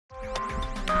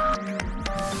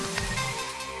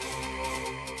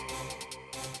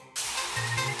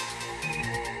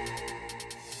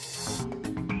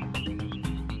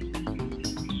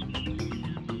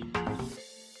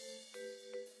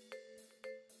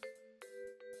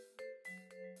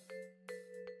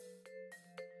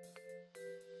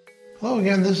Hello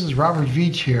again, this is Robert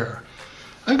Veach here.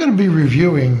 I'm going to be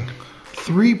reviewing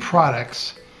 3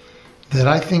 products that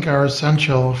I think are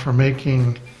essential for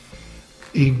making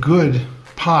a good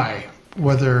pie,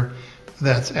 whether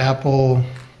that's apple,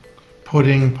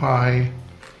 pudding pie,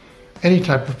 any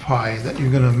type of pie that you're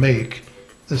going to make.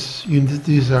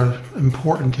 These are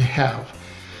important to have.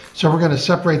 So we're going to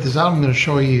separate this out. I'm going to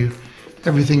show you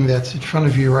everything that's in front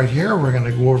of you right here. We're going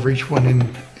to go over each one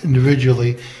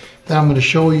individually. Then I'm going to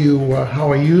show you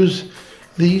how I use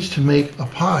these to make a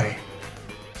pie.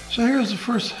 So here's the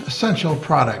first essential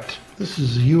product. This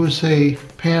is a USA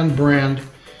Pan brand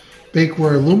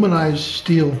bakeware aluminized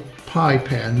steel pie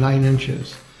pan, 9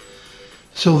 inches.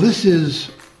 So this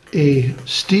is a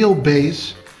steel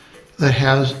base that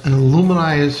has an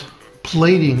aluminized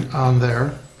plating on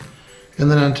there. And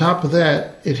then on top of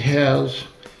that, it has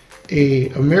a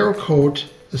Americoat,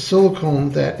 a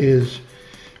silicone that is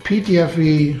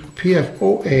PTFE,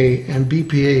 PFOA, and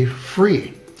BPA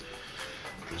free.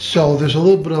 So there's a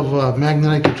little bit of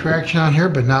magnetic attraction on here,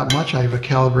 but not much. I have a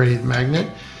calibrated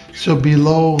magnet. So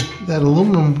below that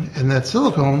aluminum and that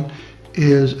silicone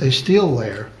is a steel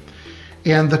layer.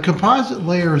 And the composite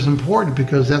layer is important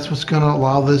because that's what's going to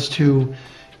allow this to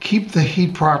keep the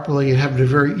heat properly and have it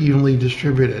very evenly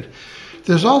distributed.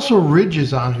 There's also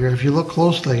ridges on here if you look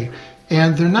closely.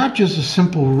 And they're not just a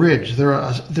simple ridge. They're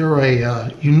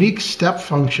a unique step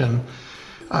function.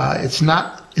 It's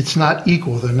not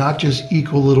equal. They're not just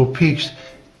equal little peaks.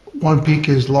 One peak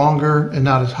is longer and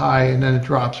not as high, and then it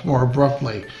drops more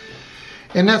abruptly.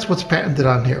 And that's what's patented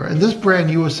on here. And this brand,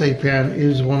 USA Pan,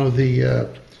 is one of the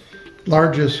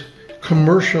largest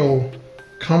commercial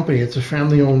company. It's a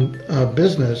family-owned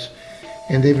business,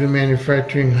 and they've been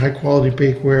manufacturing high-quality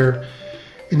bakeware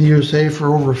in the USA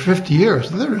for over 50 years.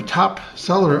 They're the top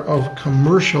seller of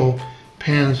commercial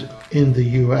pans in the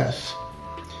US.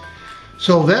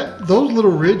 So those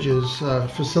little ridges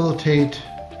facilitate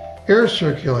air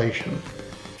circulation,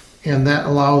 and that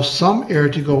allows some air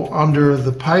to go under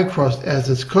the pie crust as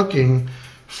it's cooking,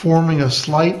 forming a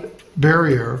slight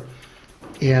barrier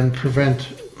and prevent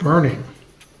burning.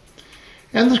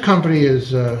 And this company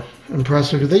is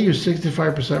impressive. They use 65%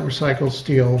 recycled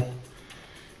steel.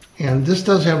 And this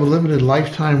does have a limited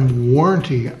lifetime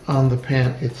warranty on the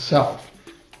pan itself.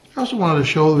 I also wanted to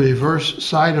show the reverse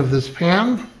side of this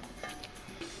pan.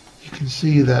 You can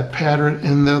see that pattern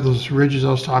in there, those ridges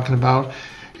I was talking about,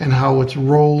 and how it's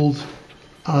rolled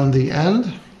on the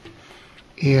end.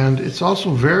 And it's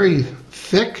also very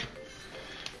thick.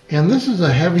 And this is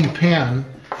a heavy pan,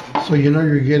 so you know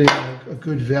you're getting a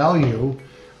good value.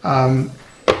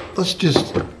 Let's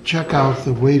just check out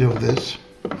the weight of this.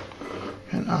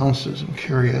 In ounces, I'm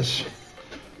curious.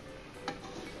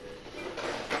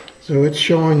 So it's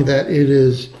showing that it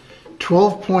is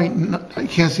 12. I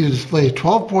can't see the display.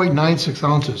 12.96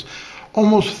 ounces,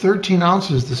 almost 13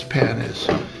 ounces. This pan is.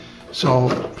 So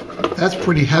that's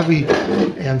pretty heavy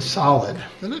and solid.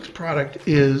 The next product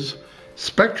is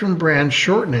Spectrum brand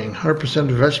Shortening, 100%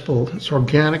 vegetable. It's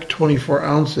organic, 24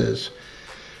 ounces.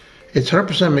 It's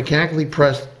 100% mechanically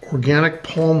pressed organic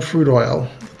palm fruit oil,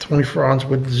 24 ounce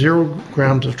with 0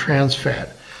 grams of trans fat.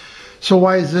 So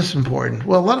why is this important?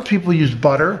 Well, a lot of people use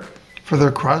butter for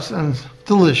their crust, and it's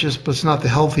delicious, but it's not the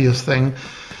healthiest thing.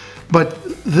 But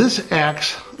this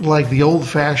acts like the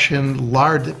old-fashioned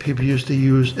lard that people used to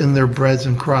use in their breads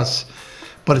and crusts,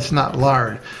 but it's not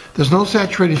lard. There's no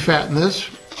saturated fat in this,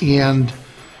 and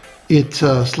it's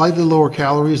slightly lower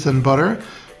calories than butter.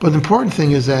 But the important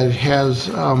thing is that it has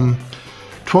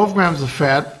 12 grams of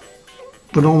fat,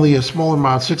 but only a small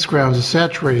amount, 6 grams of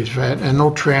saturated fat, and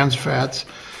no trans fats.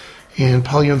 And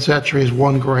polyunsaturated is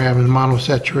 1 gram, and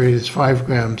monosaturated is 5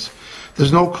 grams.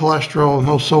 There's no cholesterol,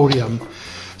 no sodium.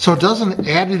 So it doesn't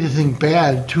add anything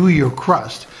bad to your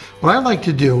crust. What I like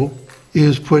to do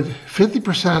is put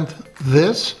 50%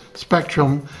 this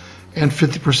Spectrum and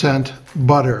 50%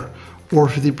 butter, or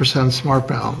 50% Smart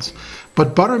Balance.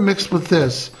 But butter mixed with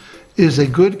this is a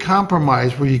good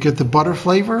compromise where you get the butter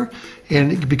flavor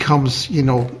and it becomes, you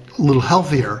know, a little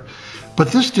healthier.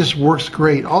 But this just works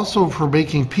great. Also for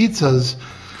making pizzas,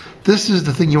 this is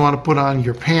the thing you want to put on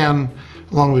your pan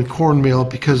along with cornmeal,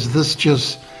 because this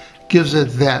just gives it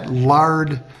that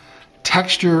lard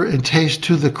texture and taste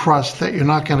to the crust that you're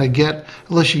not going to get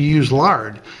unless you use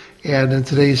lard. And in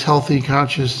today's healthy,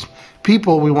 conscious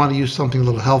people, we want to use something a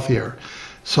little healthier.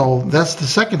 So that's the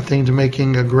second thing to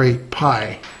making a great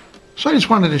pie. So I just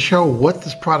wanted to show what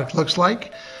this product looks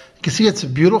like. You can see it's a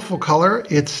beautiful color.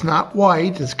 It's not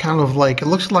white. It's kind of like, it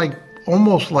looks like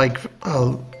almost like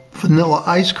vanilla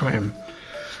ice cream.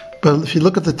 But if you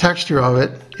look at the texture of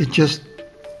it, it's just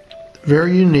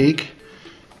very unique.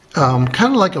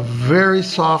 kind of like a very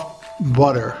soft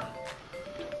butter.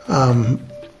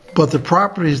 But the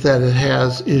properties that it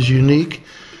has is unique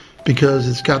because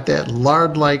it's got that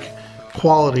lard-like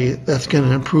quality that's going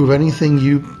to improve anything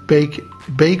you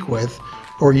bake with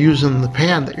or use in the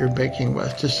pan that you're baking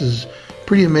with. This is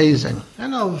pretty amazing.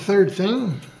 And now the third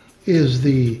thing is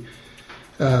the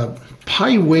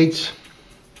pie weights.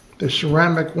 The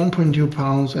ceramic 1.2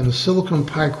 pounds and the silicone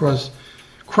pie crust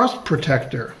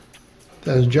protector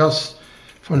that adjusts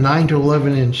from 9 to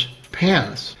 11 inch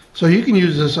pans. So you can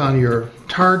use this on your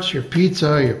tarts, your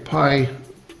pizza, your pie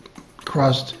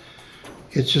crust.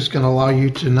 It's just going to allow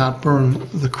you to not burn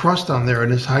the crust on there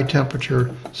in this high temperature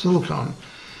silicone.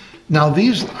 Now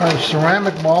these are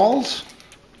ceramic balls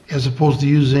as opposed to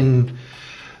using,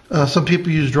 some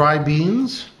people use dry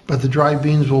beans, but the dry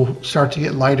beans will start to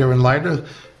get lighter and lighter.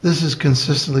 This is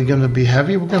consistently going to be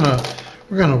heavy. We're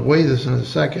gonna weigh this in a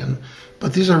second,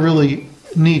 but these are really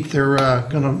neat. They're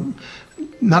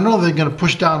not only are they gonna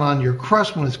push down on your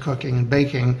crust when it's cooking and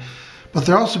baking, but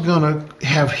they're also gonna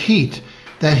have heat.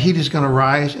 That heat is gonna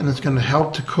rise and it's gonna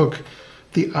help to cook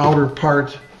the outer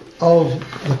part of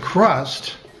the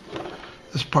crust,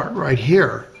 this part right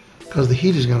here, because the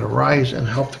heat is gonna rise and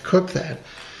help to cook that.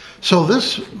 So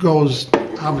this goes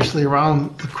obviously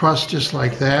around the crust just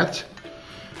like that,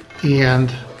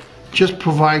 and just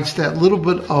provides that little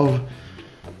bit of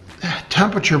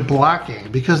temperature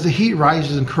blocking because the heat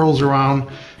rises and curls around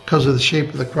because of the shape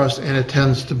of the crust and it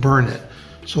tends to burn it.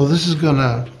 So this is going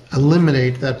to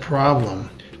eliminate that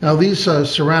problem. Now these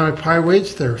ceramic pie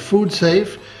weights, they're food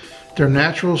safe. They're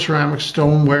natural ceramic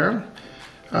stoneware.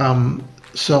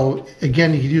 So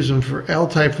again, you can use them for all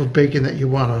type of baking that you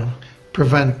want to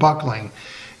prevent buckling.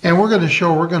 And we're going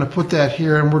to put that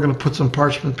here, and we're going to put some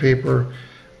parchment paper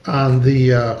on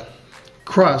the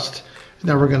crust, and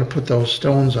then we're going to put those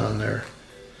stones on there.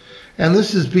 And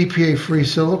this is BPA free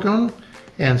silicone,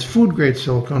 and it's food grade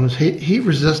silicone. It's heat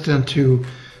resistant to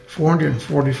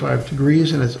 445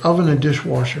 degrees, and it's oven and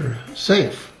dishwasher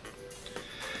safe.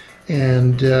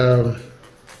 And it'll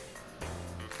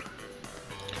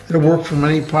work from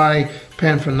any pie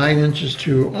pan from 9 inches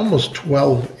to almost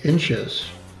 12 inches.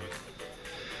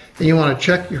 And you want to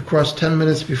check your crust 10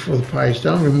 minutes before the pie is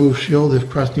done. Remove shield if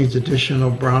crust needs additional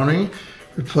browning.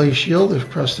 Replace shield if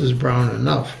crust is brown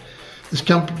enough. This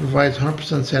company provides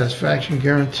 100% satisfaction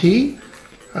guarantee.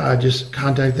 Just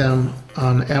contact them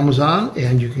on Amazon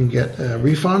and you can get a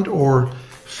refund or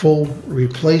full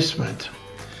replacement.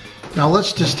 Now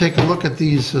let's just take a look at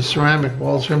these ceramic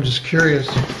balls here. I'm just curious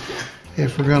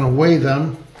if we're going to weigh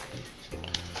them.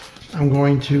 I'm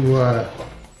going to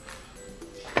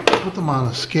put them on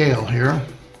a scale here.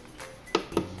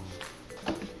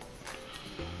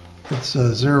 Let's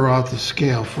zero out the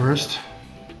scale first.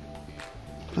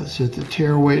 Let's hit the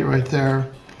tare weight right there.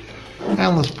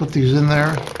 And let's put these in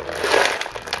there.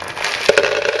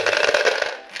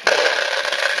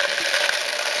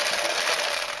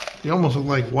 They almost look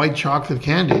like white chocolate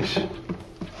candies.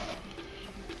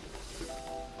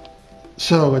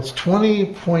 So it's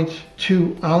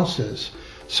 20.2 ounces.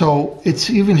 So it's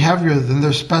even heavier than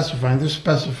they're specifying. They're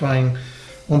specifying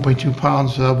 1.2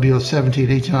 pounds, so that'll be 17,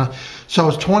 18 ounces. So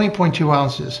it's 20.2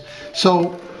 ounces.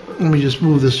 So let me just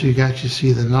move this so you can actually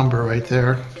see the number right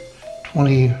there.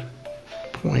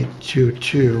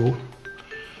 20.22.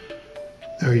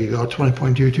 There you go,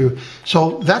 20.22.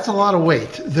 So that's a lot of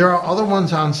weight. There are other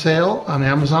ones on sale on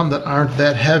Amazon that aren't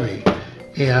that heavy.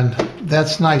 And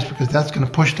that's nice because that's going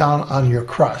to push down on your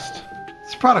crust.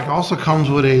 This product also comes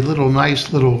with a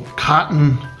nice little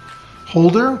cotton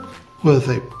holder with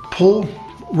a pull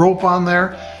rope on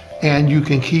there, and you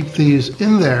can keep these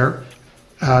in there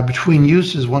between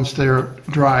uses once they're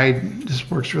dried. This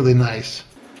works really nice.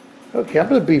 Okay, I'm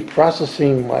going to be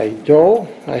processing my dough.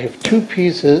 I have 2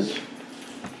 pieces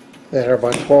that are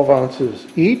about 12 ounces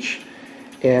each,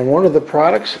 and one of the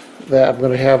products that I'm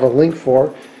going to have a link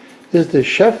for is the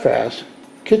Chef Fast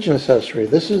kitchen accessory.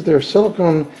 This is their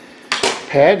silicone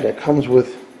pad that comes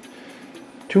with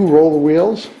 2 roller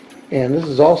wheels, and this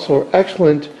is also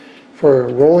excellent for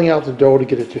rolling out the dough to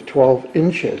get it to 12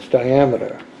 inches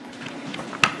diameter.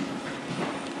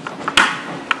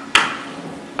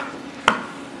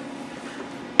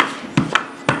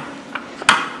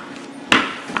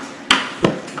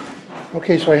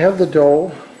 Okay, so I have the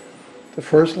dough, the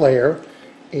first layer,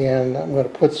 and I'm going to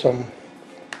put some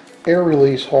air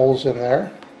release holes in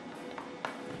there.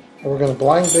 And we're going to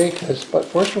blind bake this, but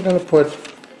first we're going to put a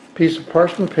piece of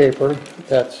parchment paper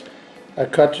that's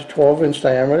cut to 12-inch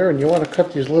diameter, and you want to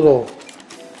cut these little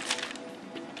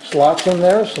slots in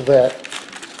there so that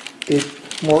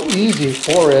it's more easy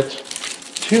for it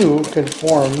to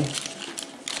conform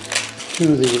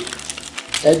to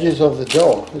the edges of the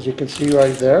dough, as you can see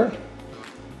right there.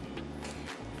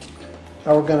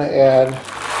 Now we're going to add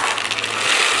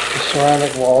the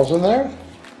ceramic walls in there,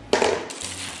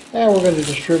 and we're going to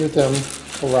distribute them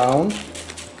around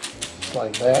just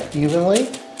like that evenly,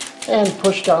 and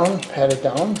push down, pat it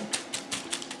down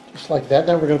just like that.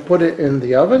 Then we're going to put it in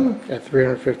the oven at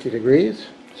 350 degrees.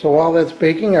 So while that's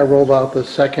baking, I rolled out the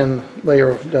second layer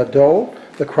of the dough,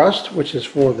 the crust, which is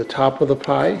for the top of the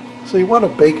pie. So you want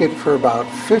to bake it for about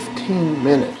 15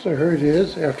 minutes. So here it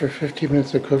is after 15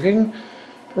 minutes of cooking.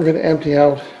 We're going to empty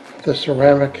out the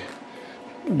ceramic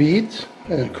beads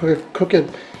and cook it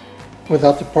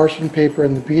without the parchment paper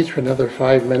and the beads for another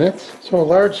 5 minutes. So a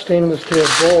large stainless steel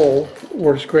bowl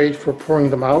works great for pouring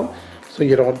them out so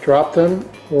you don't drop them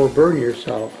or burn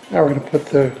yourself. Now we're going to put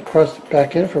the crust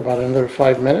back in for about another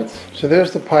 5 minutes. So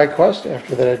there's the pie crust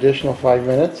after that additional 5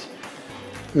 minutes.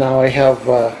 Now I have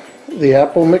the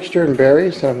apple mixture and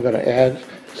berries that I'm going to add.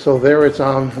 So there it's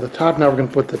on the top. Now we're going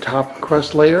to put the top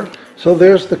crust layer. So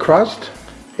there's the crust,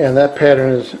 and that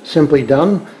pattern is simply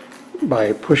done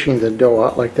by pushing the dough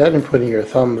out like that and putting your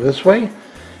thumb this way.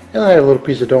 And I have a little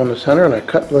piece of dough in the center, and I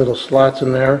cut little slots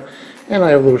in there, and I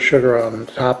have a little sugar on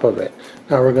top of it.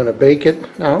 Now we're going to bake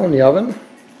it now in the oven.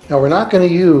 Now we're not going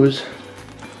to use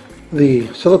the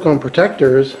silicone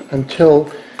protectors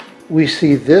until we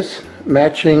see this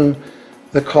matching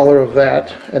the color of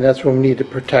that, and that's when we need to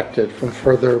protect it from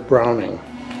further browning.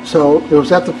 So it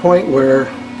was at the point where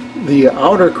the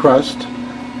outer crust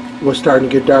was starting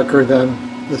to get darker than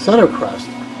the center crust.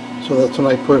 So that's when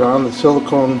I put on the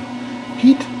silicone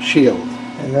heat shield.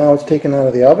 And now it's taken out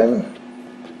of the oven,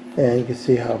 and you can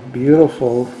see how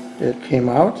beautiful it came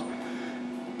out.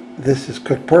 This is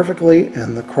cooked perfectly,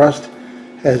 and the crust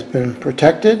has been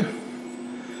protected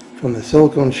from the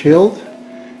silicone shield,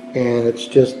 and it's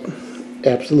just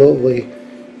absolutely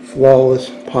flawless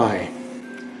pie.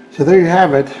 So there you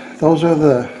have it. Those are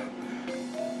the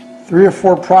 3 or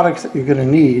 4 products that you're going to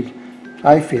need,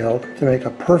 I feel, to make a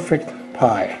perfect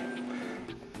pie.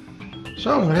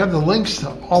 So I'm going to have the links to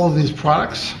all of these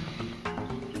products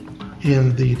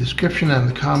in the description and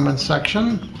the comments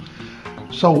section.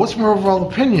 So what's my overall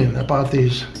opinion about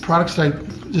these products I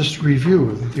just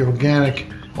reviewed? The organic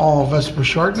all vegetable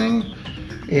shortening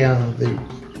and the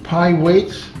pie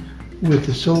weights with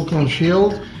the silicone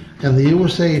shield and the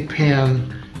USA Pan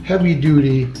heavy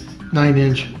duty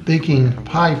 9-inch baking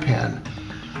pie pan.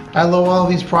 I love all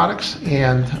these products,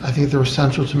 and I think they're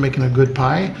essential to making a good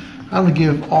pie. I'm going to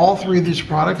give all 3 of these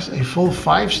products a full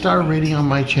 5-star rating on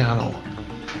my channel.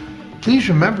 Please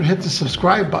remember to hit the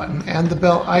subscribe button and the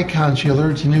bell icon to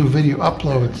alert to new video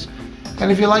uploads. And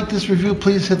if you like this review,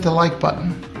 please hit the like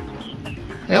button.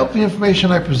 I hope the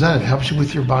information I presented helps you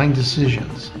with your buying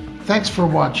decisions. Thanks for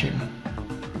watching.